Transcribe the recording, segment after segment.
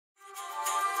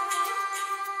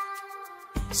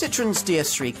Citroen's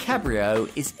Ds3 Cabrio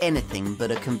is anything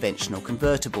but a conventional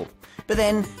convertible, but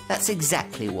then that's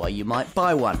exactly why you might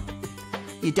buy one.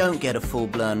 You don't get a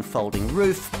full-blown folding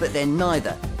roof, but then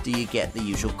neither do you get the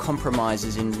usual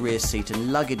compromises in rear seat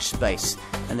and luggage space,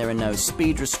 and there are no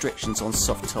speed restrictions on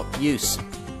soft top use.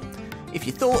 If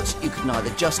you thought you could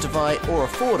neither justify or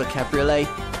afford a cabriolet,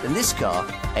 then this car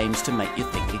aims to make you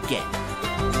think again.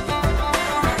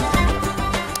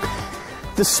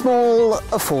 The small,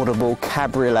 affordable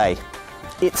cabriolet.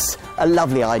 It's a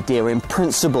lovely idea in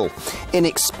principle.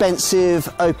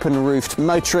 Inexpensive, open-roofed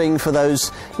motoring for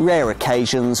those rare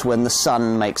occasions when the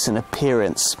sun makes an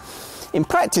appearance. In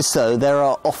practice, though, there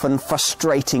are often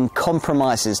frustrating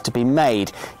compromises to be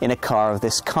made in a car of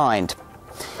this kind.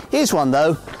 Here's one,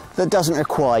 though, that doesn't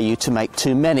require you to make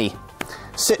too many.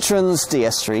 Citroen's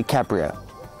Ds3 Cabrio.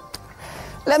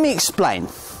 Let me explain.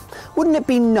 Wouldn't it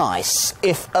be nice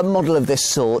if a model of this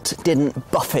sort didn't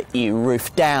buffet you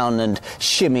roof down and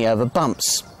shimmy over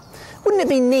bumps? Wouldn't it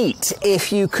be neat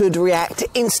if you could react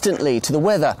instantly to the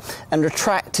weather and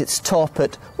retract its top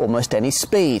at almost any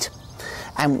speed?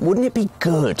 And wouldn't it be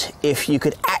good if you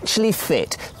could actually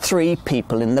fit 3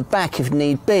 people in the back if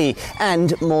need be,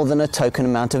 and more than a token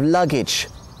amount of luggage?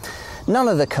 None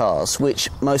of the cars which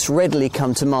most readily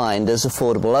come to mind as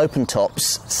affordable open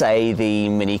tops, say the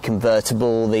Mini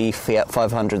convertible, the Fiat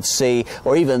 500c,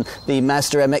 or even the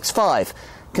Mazda MX-5,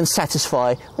 can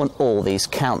satisfy on all these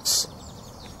counts.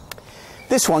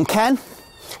 This one can.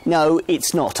 No,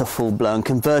 it's not a full-blown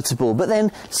convertible, but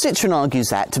then Citroen argues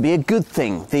that to be a good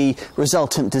thing, the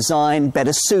resultant design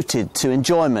better suited to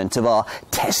enjoyment of our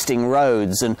testing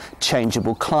roads and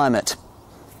changeable climate.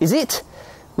 Is it?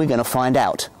 We're going to find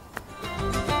out.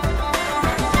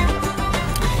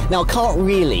 Now, I can't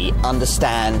really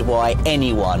understand why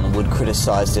anyone would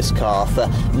criticise this car for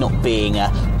not being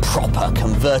a proper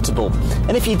convertible.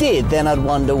 And if you did, then I'd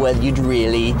wonder whether you'd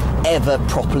really ever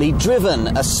properly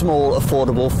driven a small,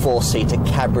 affordable 4-seater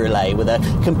cabriolet with a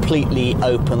completely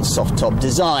open soft-top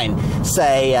design,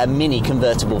 say a Mini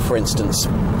convertible, for instance.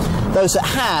 Those that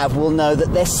have will know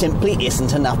that there simply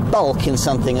isn't enough bulk in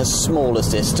something as small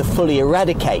as this to fully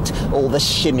eradicate all the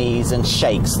shimmies and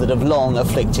shakes that have long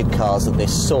afflicted cars of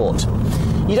this sort.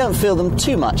 You don't feel them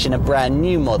too much in a brand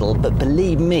new model, but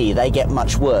believe me, they get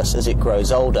much worse as it grows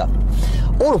older.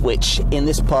 All of which, in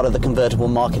this part of the convertible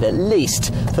market at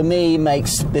least, for me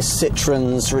makes this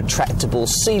Citroen's retractable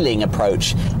ceiling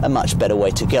approach a much better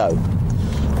way to go.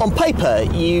 On paper,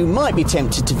 you might be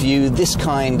tempted to view this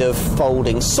kind of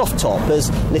folding soft top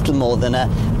as little more than a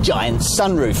giant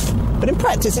sunroof, but in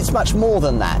practice it's much more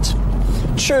than that.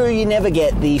 True, you never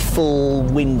get the full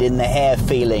wind in the hair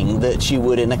feeling that you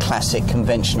would in a classic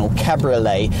conventional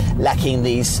cabriolet, lacking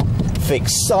these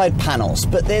fixed side panels,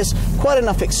 but there's quite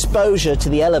enough exposure to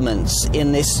the elements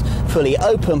in this fully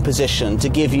open position to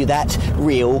give you that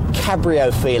real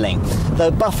cabrio feeling, though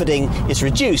buffeting is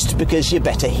reduced because you're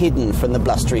better hidden from the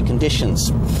blustery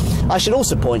conditions. I should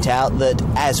also point out that,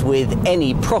 as with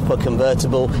any proper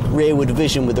convertible, rearward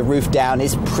vision with the roof down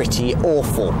is pretty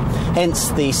awful, hence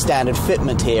the standard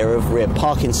fitment here of rear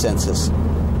parking sensors.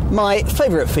 My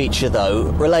favourite feature, though,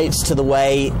 relates to the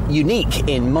way, unique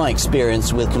in my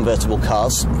experience with convertible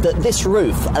cars, that this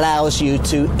roof allows you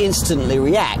to instantly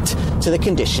react to the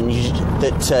conditions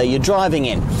that you're driving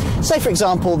in. Say, for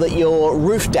example, that you're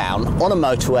roof down on a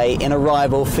motorway in a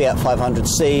rival Fiat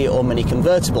 500c or Mini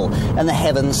convertible, and the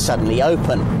heavens suddenly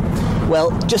open.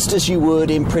 Well, just as you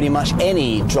would in pretty much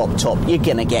any drop top, you're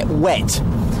going to get wet.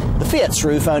 The Fiat's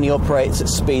roof only operates at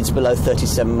speeds below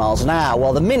 37 miles an hour,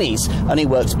 while the Mini's only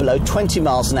works below 20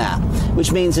 miles an hour,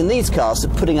 which means in these cars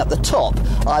that putting up the top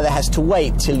either has to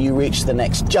wait till you reach the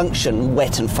next junction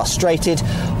wet and frustrated,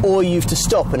 or you've to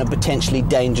stop in a potentially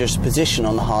dangerous position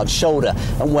on the hard shoulder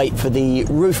and wait for the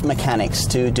roof mechanics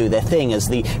to do their thing as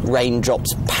the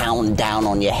raindrops pound down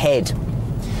on your head.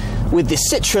 With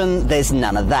this Citroen, there's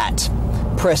none of that.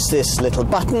 Press this little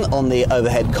button on the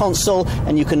overhead console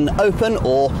and you can open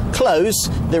or close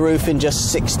the roof in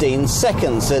just 16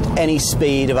 seconds at any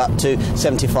speed of up to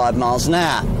 75 miles an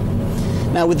hour.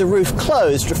 Now, with the roof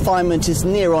closed, refinement is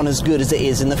near on as good as it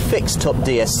is in the fixed top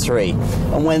Ds3,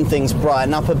 and when things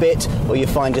brighten up a bit or you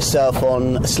find yourself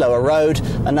on a slower road,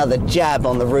 another jab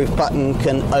on the roof button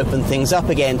can open things up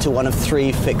again to one of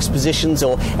 3 fixed positions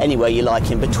or anywhere you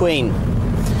like in between.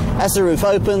 As the roof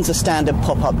opens, a standard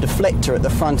pop-up deflector at the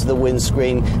front of the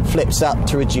windscreen flips up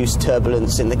to reduce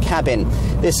turbulence in the cabin.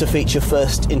 This is a feature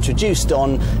first introduced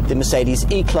on the Mercedes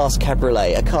E-Class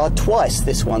Cabriolet, a car twice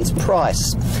this one's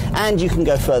price. And you can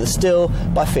go further still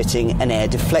by fitting an air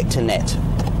deflector net.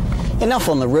 Enough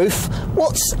on the roof.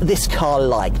 What's this car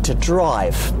like to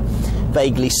drive?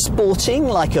 vaguely sporting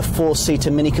like a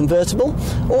 4-seater mini convertible,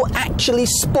 or actually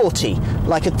sporty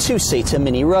like a 2-seater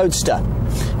mini roadster?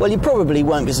 Well, you probably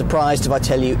won't be surprised if I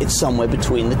tell you it's somewhere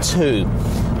between the two.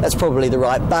 That's probably the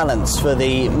right balance for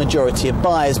the majority of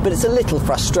buyers, but it's a little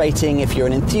frustrating if you're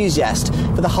an enthusiast,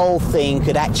 for the whole thing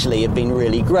could actually have been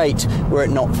really great were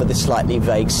it not for the slightly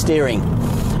vague steering.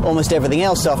 Almost everything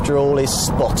else, after all, is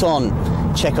spot on.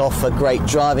 Check off a great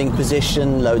driving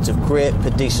position, loads of grip, a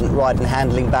decent ride and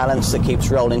handling balance that keeps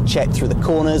rolling check through the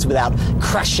corners without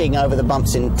crashing over the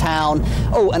bumps in town.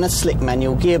 Oh, and a slick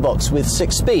manual gearbox with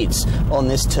 6 speeds on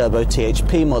this turbo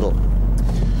THP model.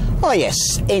 Oh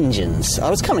yes, engines.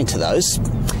 I was coming to those.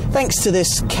 Thanks to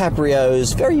this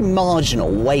Cabrio's very marginal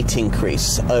weight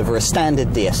increase over a standard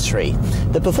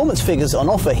DS3, the performance figures on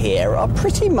offer here are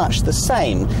pretty much the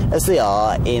same as they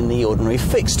are in the ordinary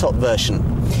fixed-top version.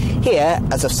 Here,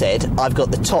 as I've said, I've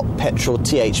got the top petrol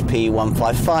THP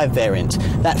 155 variant,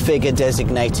 that figure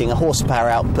designating a horsepower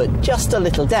output just a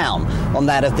little down on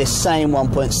that of this same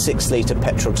 1.6 litre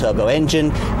petrol turbo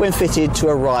engine when fitted to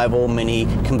a rival mini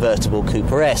convertible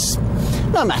Cooper S.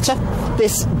 No matter,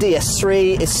 this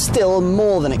DS3 is still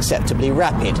more than acceptably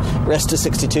rapid. Rest to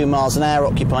 62 miles an hour,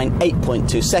 occupying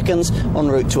 8.2 seconds en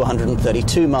route to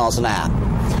 132 miles an hour.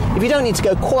 If you don't need to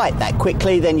go quite that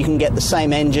quickly, then you can get the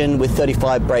same engine with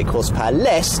 35 brake horsepower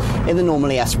less in the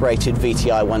normally aspirated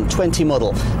VTI 120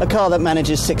 model, a car that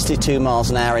manages 62 miles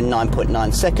an hour in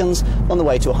 9.9 seconds on the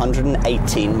way to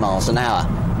 118 miles an hour.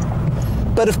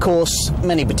 But of course,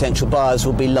 many potential buyers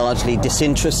will be largely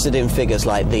disinterested in figures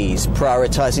like these,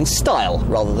 prioritising style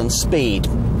rather than speed.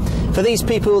 For these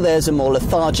people, there's a more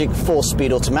lethargic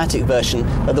 4-speed automatic version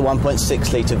of the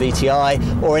 1.6 litre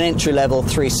VTI, or an entry-level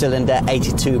 3-cylinder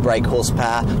 82 brake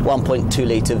horsepower 1.2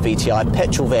 litre VTI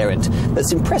petrol variant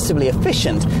that's impressively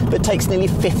efficient but takes nearly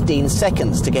 15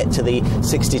 seconds to get to the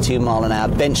 62 mile an hour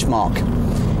benchmark.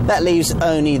 That leaves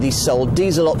only the sole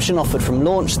diesel option offered from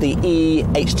launch, the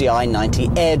HDI 90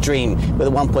 Airdream, with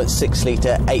a 1.6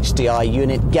 litre HDI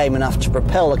unit game enough to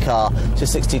propel the car to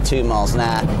 62 miles an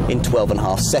hour in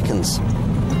 12.5 seconds.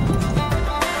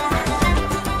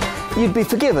 You'd be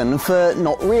forgiven for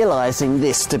not realising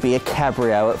this to be a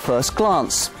Cabrio at first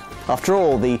glance. After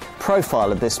all, the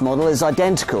profile of this model is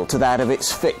identical to that of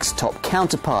its fixed-top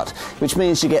counterpart, which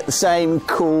means you get the same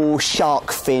cool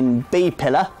shark fin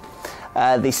B-pillar,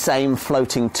 the same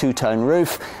floating two-tone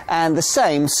roof, and the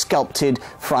same sculpted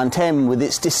front end with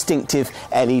its distinctive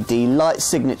LED light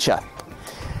signature.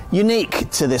 Unique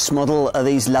to this model are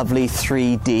these lovely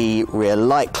 3D rear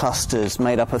light clusters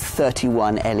made up of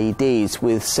 31 LEDs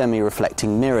with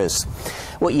semi-reflecting mirrors.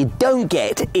 What you don't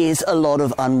get is a lot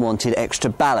of unwanted extra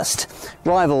ballast.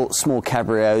 Rival small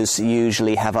Cabrios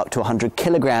usually have up to 100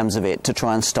 kilograms of it to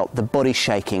try and stop the body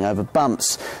shaking over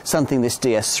bumps, something this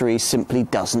DS3 simply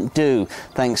doesn't do,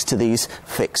 thanks to these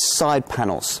fixed side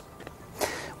panels.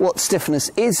 What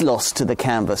stiffness is lost to the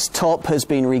canvas top has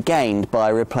been regained by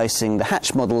replacing the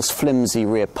hatch model's flimsy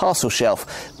rear parcel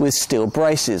shelf with steel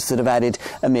braces that have added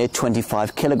a mere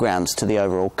 25 kilograms to the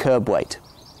overall curb weight.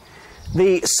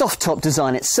 The soft-top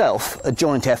design itself, a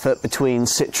joint effort between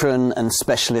Citroen and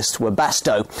specialist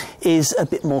Webasto, is a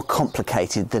bit more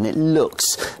complicated than it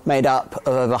looks, made up of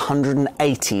over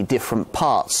 180 different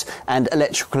parts and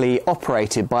electrically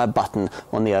operated by a button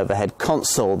on the overhead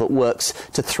console that works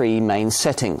to 3 main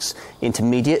settings: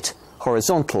 intermediate,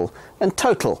 horizontal and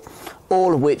total,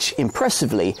 all of which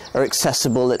impressively are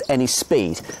accessible at any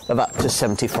speed of up to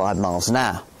 75 miles an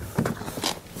hour.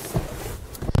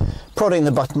 Prodding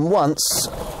the button once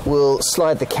will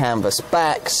slide the canvas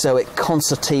back so it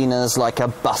concertinas like a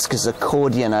busker's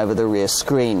accordion over the rear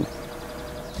screen.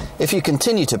 If you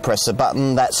continue to press the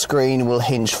button, that screen will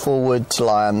hinge forward to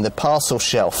lie on the parcel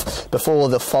shelf before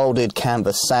the folded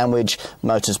canvas sandwich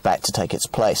motors back to take its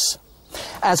place.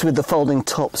 As with the folding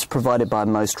tops provided by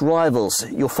most rivals,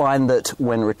 you'll find that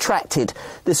when retracted,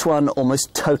 this one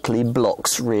almost totally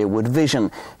blocks rearward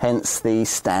vision, hence the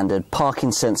standard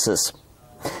parking sensors.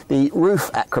 The roof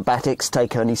acrobatics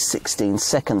take only 16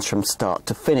 seconds from start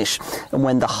to finish, and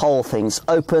when the whole thing's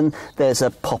open, there's a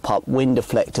pop-up wind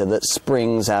deflector that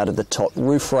springs out of the top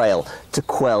roof rail to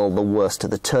quell the worst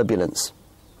of the turbulence.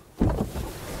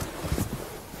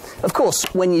 Of course,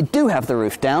 when you do have the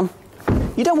roof down,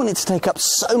 you don't want it to take up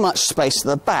so much space at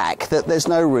the back that there's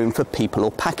no room for people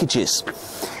or packages.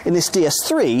 In this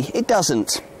DS3, it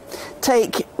doesn't.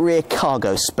 Take rear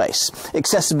cargo space,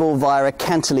 accessible via a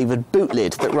cantilevered boot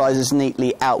lid that rises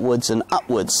neatly outwards and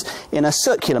upwards in a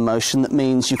circular motion that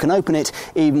means you can open it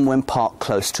even when parked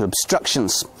close to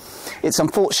obstructions. It's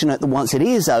unfortunate that once it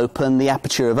is open, the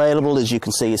aperture available, as you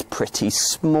can see, is pretty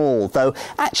small, though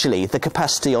actually the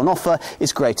capacity on offer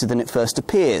is greater than it first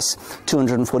appears.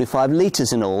 245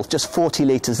 litres in all, just 40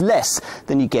 litres less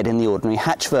than you get in the ordinary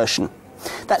hatch version.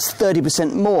 That's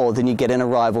 30% more than you get in a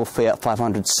rival Fiat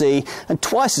 500c and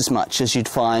twice as much as you'd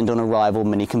find on a rival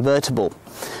mini convertible.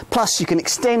 Plus you can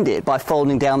extend it by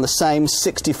folding down the same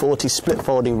 60/40 split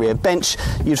folding rear bench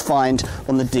you'd find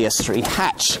on the DS3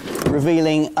 hatch,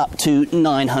 revealing up to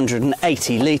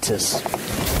 980 litres.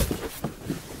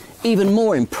 Even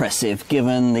more impressive,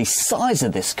 given the size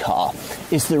of this car,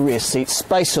 is the rear seat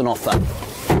space on offer.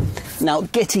 Now,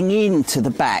 getting into the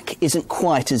back isn't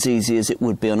quite as easy as it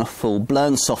would be on a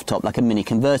full-blown soft top like a mini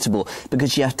convertible,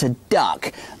 because you have to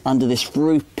duck under this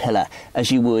roof pillar as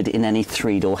you would in any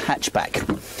three-door hatchback.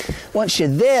 Once you're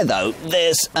there though,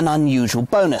 there's an unusual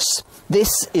bonus.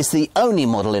 This is the only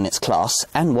model in its class,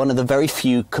 and one of the very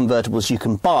few convertibles you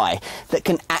can buy, that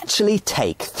can actually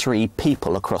take 3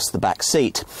 people across the back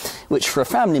seat, which for a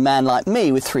family man like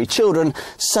me with 3 children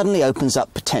suddenly opens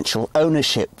up potential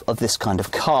ownership of this kind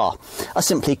of car. I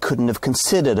simply couldn't have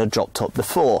considered a drop top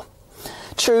before.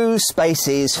 True, space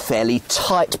is fairly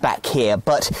tight back here,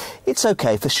 but it's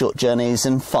okay for short journeys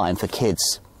and fine for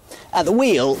kids. At the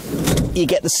wheel, you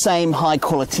get the same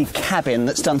high-quality cabin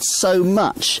that's done so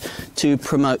much to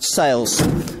promote sales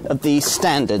of the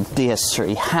standard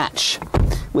DS3 hatch,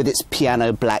 with its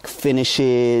piano black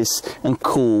finishes and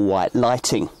cool white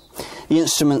lighting. The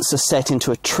instruments are set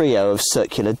into a trio of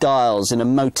circular dials in a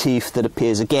motif that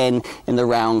appears again in the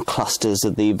round clusters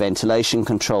of the ventilation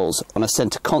controls on a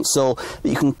centre console that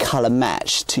you can colour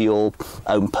match to your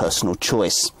own personal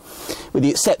choice. With the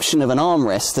exception of an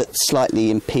armrest that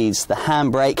slightly impedes the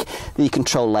handbrake, the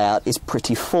control layout is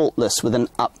pretty faultless, with an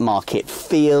upmarket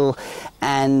feel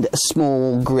and a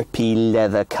small grippy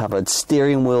leather covered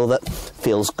steering wheel that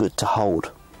feels good to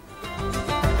hold.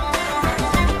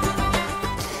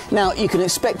 Now, you can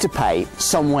expect to pay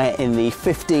somewhere in the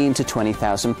 £15,000 to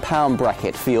 £20,000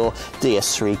 bracket for your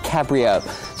DS3 Cabrio,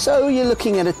 so you're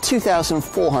looking at a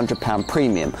 £2,400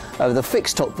 premium over the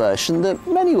fixed top version that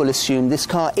many will assume this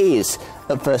car is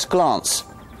at first glance.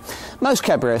 Most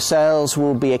Cabrio sales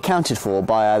will be accounted for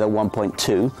by either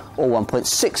 1.2 or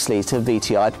 1.6 litre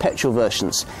VTI petrol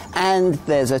versions, and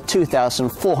there's a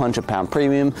 £2,400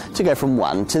 premium to go from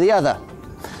one to the other.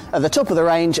 At the top of the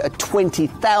range, a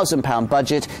 £20,000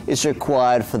 budget is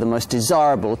required for the most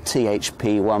desirable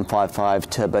THP 155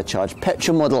 turbocharged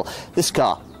petrol model, this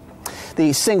car.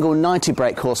 The single 90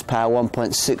 brake horsepower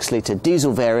 1.6 litre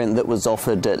diesel variant that was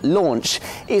offered at launch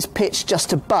is pitched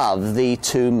just above the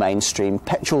 2 mainstream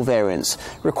petrol variants,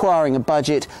 requiring a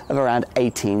budget of around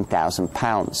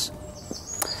 £18,000.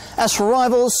 As for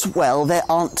rivals, well, there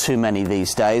aren't too many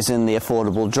these days in the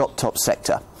affordable drop-top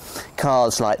sector.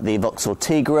 Cars like the Vauxhall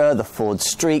Tigra, the Ford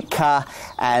Street Car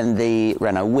and the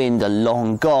Renault Wind are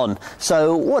long gone,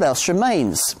 so what else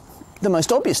remains? The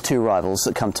most obvious 2 rivals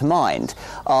that come to mind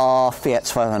are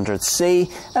Fiat's 500c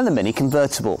and the Mini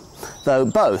convertible, though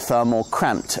both are more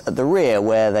cramped at the rear,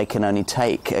 where they can only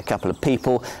take a couple of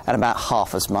people and about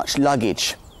half as much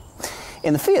luggage.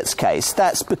 In the Fiat's case,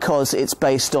 that's because it's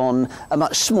based on a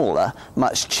much smaller,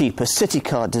 much cheaper city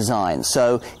car design,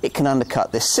 so it can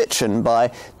undercut this Citroen by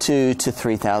 £2,000 to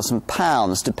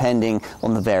 £3,000, depending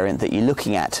on the variant that you're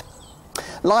looking at.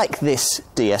 Like this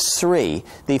DS3,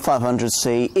 the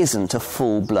 500c isn't a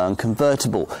full-blown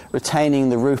convertible, retaining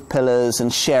the roof pillars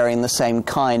and sharing the same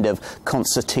kind of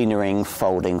concertina-ring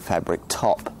folding fabric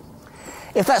top.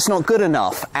 If that's not good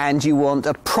enough and you want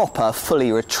a proper,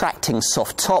 fully retracting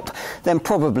soft top, then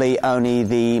probably only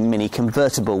the Mini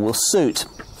convertible will suit.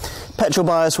 Petrol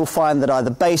buyers will find that either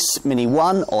base Mini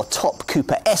 1 or top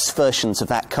Cooper S versions of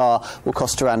that car will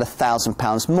cost around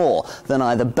 £1,000 more than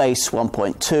either base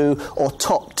 1.2 or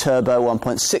top turbo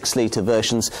 1.6 litre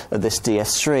versions of this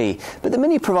DS3. But the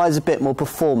Mini provides a bit more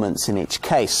performance in each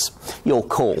case. Your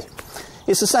call.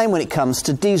 It's the same when it comes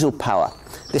to diesel power.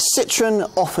 This Citroen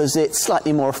offers it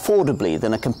slightly more affordably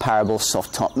than a comparable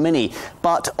soft-top Mini,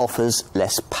 but offers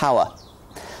less power.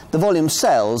 The volume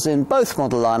sales in both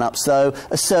model lineups, though,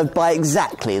 are served by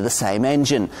exactly the same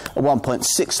engine, a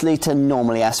 1.6 litre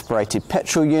normally aspirated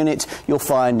petrol unit you'll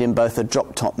find in both a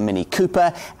drop-top Mini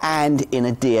Cooper and in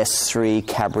a DS3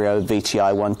 Cabrio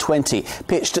VTI 120,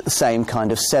 pitched at the same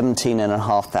kind of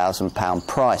 £17,500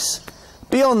 price.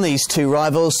 Beyond these 2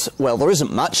 rivals, well, there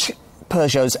isn't much.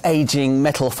 Peugeot's ageing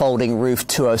metal folding roof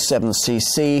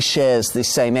 207cc shares the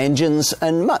same engines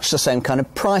and much the same kind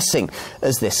of pricing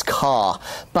as this car,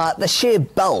 but the sheer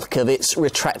bulk of its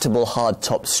retractable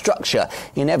hardtop structure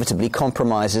inevitably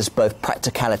compromises both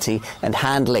practicality and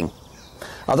handling.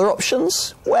 Other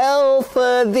options? Well,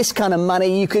 for this kind of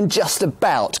money, you can just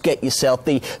about get yourself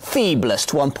the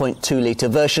feeblest 1.2 litre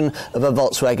version of a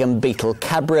Volkswagen Beetle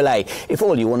Cabriolet, if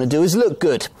all you want to do is look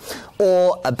good.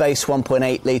 Or a base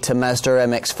 1.8 litre Mazda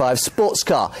MX-5 sports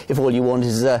car, if all you want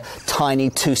is a tiny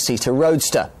two-seater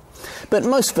roadster. But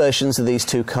most versions of these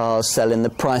two cars sell in the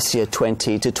pricier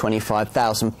 £20,000 to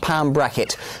 £25,000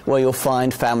 bracket, where you'll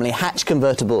find family hatch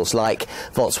convertibles like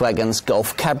Volkswagen's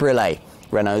Golf Cabriolet,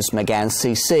 Renault's Megane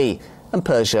CC and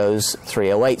Peugeot's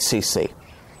 308cc.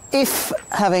 If,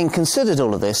 having considered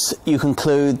all of this, you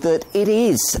conclude that it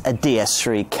is a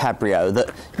DS3 Cabrio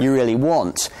that you really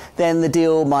want, then the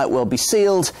deal might well be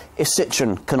sealed if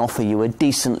Citroen can offer you a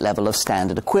decent level of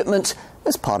standard equipment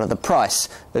as part of the price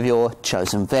of your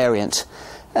chosen variant.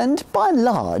 And by and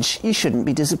large, you shouldn't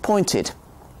be disappointed.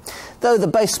 Though the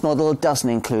base model doesn't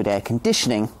include air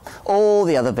conditioning, all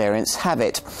the other variants have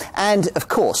it. And, of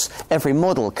course, every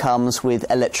model comes with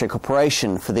electric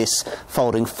operation for this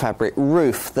folding fabric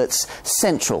roof that's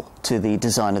central to the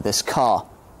design of this car.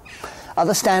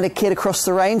 Other standard kit across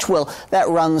the range, well, that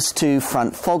runs to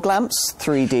front fog lamps,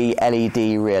 3D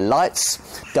LED rear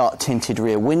lights, dark tinted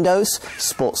rear windows,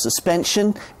 sport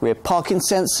suspension, rear parking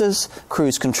sensors,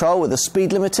 cruise control with a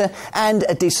speed limiter, and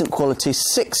a decent quality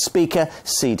 6-speaker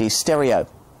CD stereo.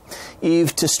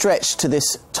 You've to stretch to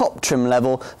this top trim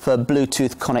level for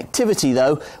Bluetooth connectivity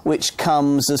though, which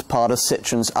comes as part of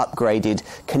Citroen's upgraded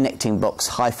connecting box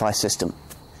hi-fi system.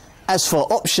 As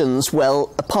for options,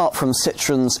 well, apart from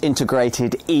Citroen's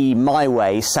integrated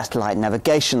eMyWay satellite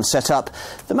navigation setup,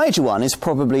 the major one is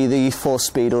probably the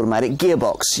 4-speed automatic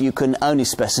gearbox you can only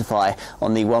specify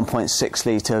on the 1.6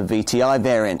 litre VTI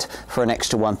variant for an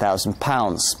extra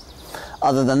 £1,000.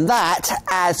 Other than that,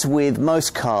 as with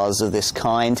most cars of this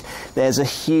kind, there's a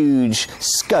huge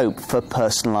scope for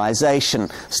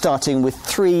personalisation, starting with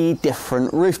 3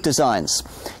 different roof designs.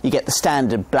 You get the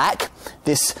standard black,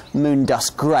 this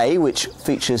moondust grey, which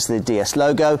features the DS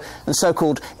logo, and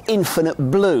so-called infinite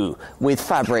blue, with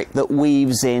fabric that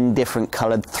weaves in different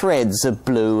coloured threads of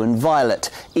blue and violet,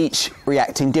 each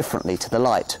reacting differently to the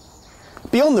light.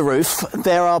 Beyond the roof,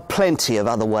 there are plenty of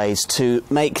other ways to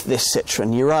make this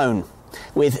Citroen your own,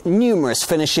 with numerous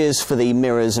finishes for the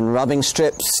mirrors and rubbing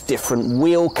strips, different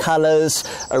wheel colours,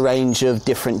 a range of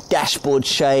different dashboard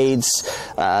shades,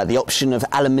 the option of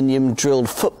aluminium drilled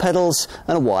foot pedals,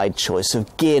 and a wide choice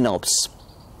of gear knobs.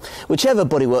 Whichever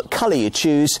bodywork colour you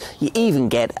choose, you even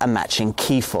get a matching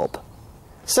key fob.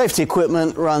 Safety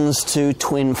equipment runs to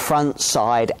twin front,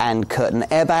 side and curtain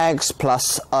airbags,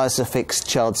 plus ISOFIX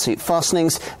child seat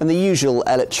fastenings and the usual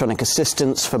electronic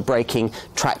assistance for braking,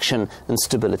 traction and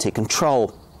stability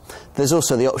control. There's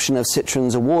also the option of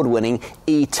Citroen's award-winning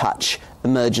eTouch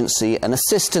emergency and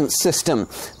assistance system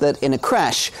that, in a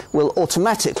crash, will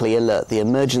automatically alert the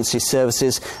emergency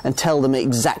services and tell them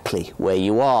exactly where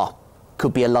you are.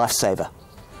 Could be a lifesaver.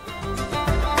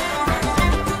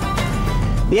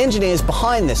 The engineers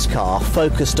behind this car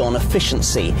focused on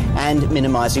efficiency and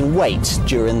minimising weight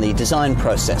during the design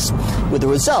process, with the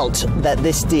result that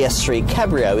this DS3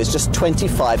 Cabrio is just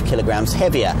 25 kilograms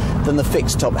heavier than the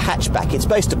fixed-top hatchback it's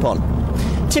based upon.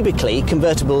 Typically,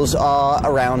 convertibles are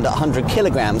around 100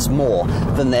 kilograms more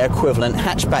than their equivalent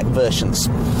hatchback versions.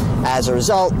 As a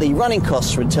result, the running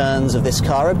cost returns of this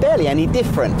car are barely any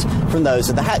different from those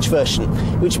of the hatch version,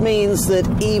 which means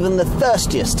that even the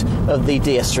thirstiest of the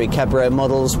DS3 Cabrio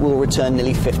models will return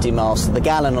nearly 50 miles to the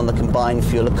gallon on the combined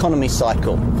fuel economy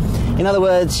cycle. In other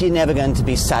words, you're never going to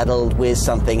be saddled with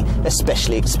something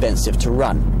especially expensive to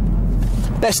run.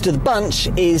 Best of the bunch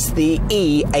is the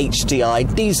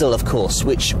eHDI diesel, of course,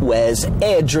 which wears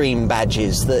Air Dream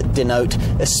badges that denote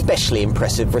especially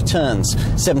impressive returns.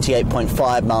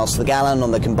 78.5 miles to the gallon on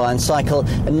the combined cycle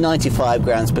and 95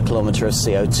 grams per kilometre of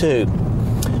CO2.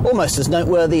 Almost as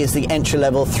noteworthy is the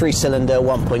entry-level 3-cylinder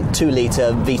 1.2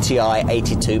 litre VTI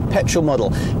 82 petrol model,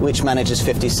 which manages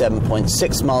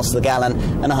 57.6 miles to the gallon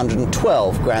and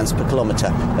 112 grams per kilometre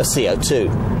of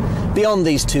CO2. Beyond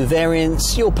these two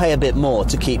variants, you'll pay a bit more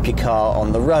to keep your car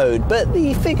on the road, but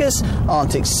the figures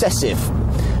aren't excessive.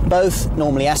 Both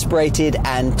normally aspirated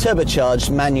and turbocharged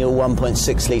manual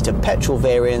 1.6 litre petrol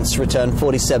variants return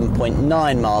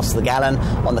 47.9 miles to the gallon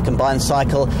on the combined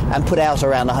cycle and put out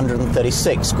around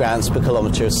 136 grams per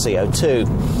kilometre of CO2.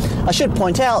 I should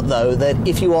point out, though, that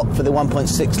if you opt for the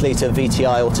 1.6 litre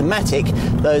VTI automatic,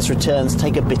 those returns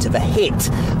take a bit of a hit,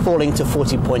 falling to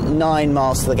 40.9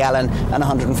 miles to the gallon and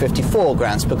 154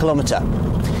 grams per kilometre.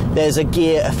 There's a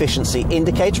gear efficiency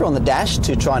indicator on the dash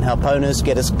to try and help owners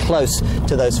get as close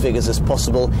to those figures as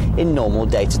possible in normal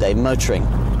day-to-day motoring.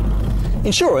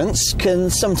 Insurance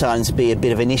can sometimes be a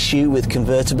bit of an issue with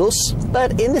convertibles,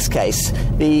 but in this case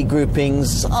the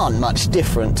groupings aren't much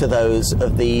different to those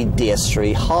of the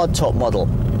DS3 hardtop model.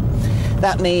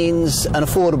 That means an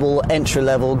affordable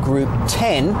entry-level Group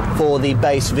 10 for the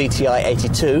base VTI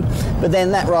 82, but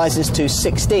then that rises to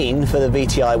 16 for the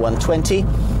VTI 120,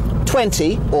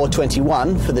 20 or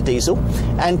 21 for the diesel,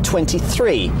 and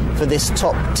 23 for this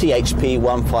top THP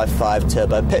 155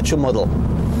 turbo petrol model.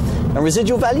 And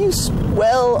residual values?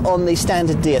 Well, on the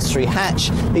standard DS3 hatch,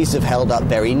 these have held up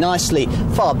very nicely,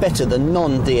 far better than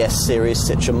non-DS series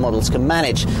Citroen models can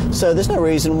manage, so there's no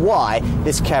reason why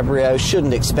this Cabrio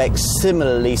shouldn't expect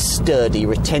similarly sturdy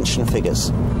retention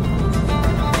figures.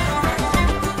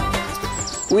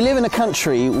 We live in a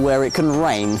country where it can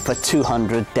rain for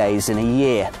 200 days in a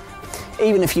year.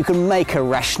 Even if you can make a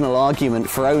rational argument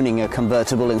for owning a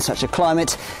convertible in such a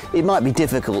climate, it might be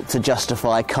difficult to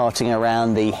justify carting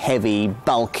around the heavy,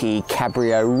 bulky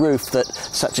Cabrio roof that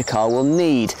such a car will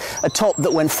need. A top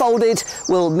that, when folded,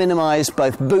 will minimise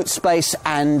both boot space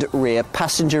and rear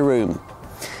passenger room.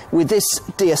 With this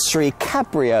DS3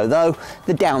 Cabrio, though,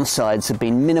 the downsides have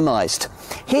been minimised.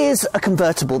 Here's a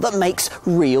convertible that makes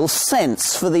real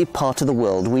sense for the part of the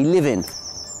world we live in.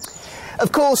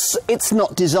 Of course, it's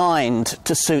not designed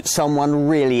to suit someone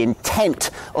really intent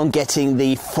on getting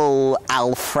the full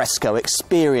al fresco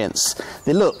experience.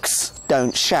 The looks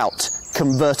don't shout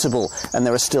convertible, and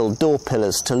there are still door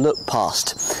pillars to look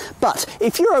past. But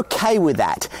if you're okay with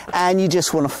that, and you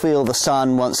just want to feel the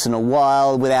sun once in a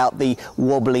while without the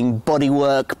wobbling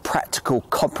bodywork, practical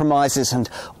compromises and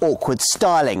awkward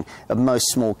styling of most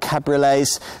small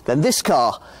cabriolets, then this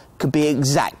car could be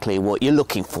exactly what you're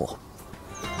looking for.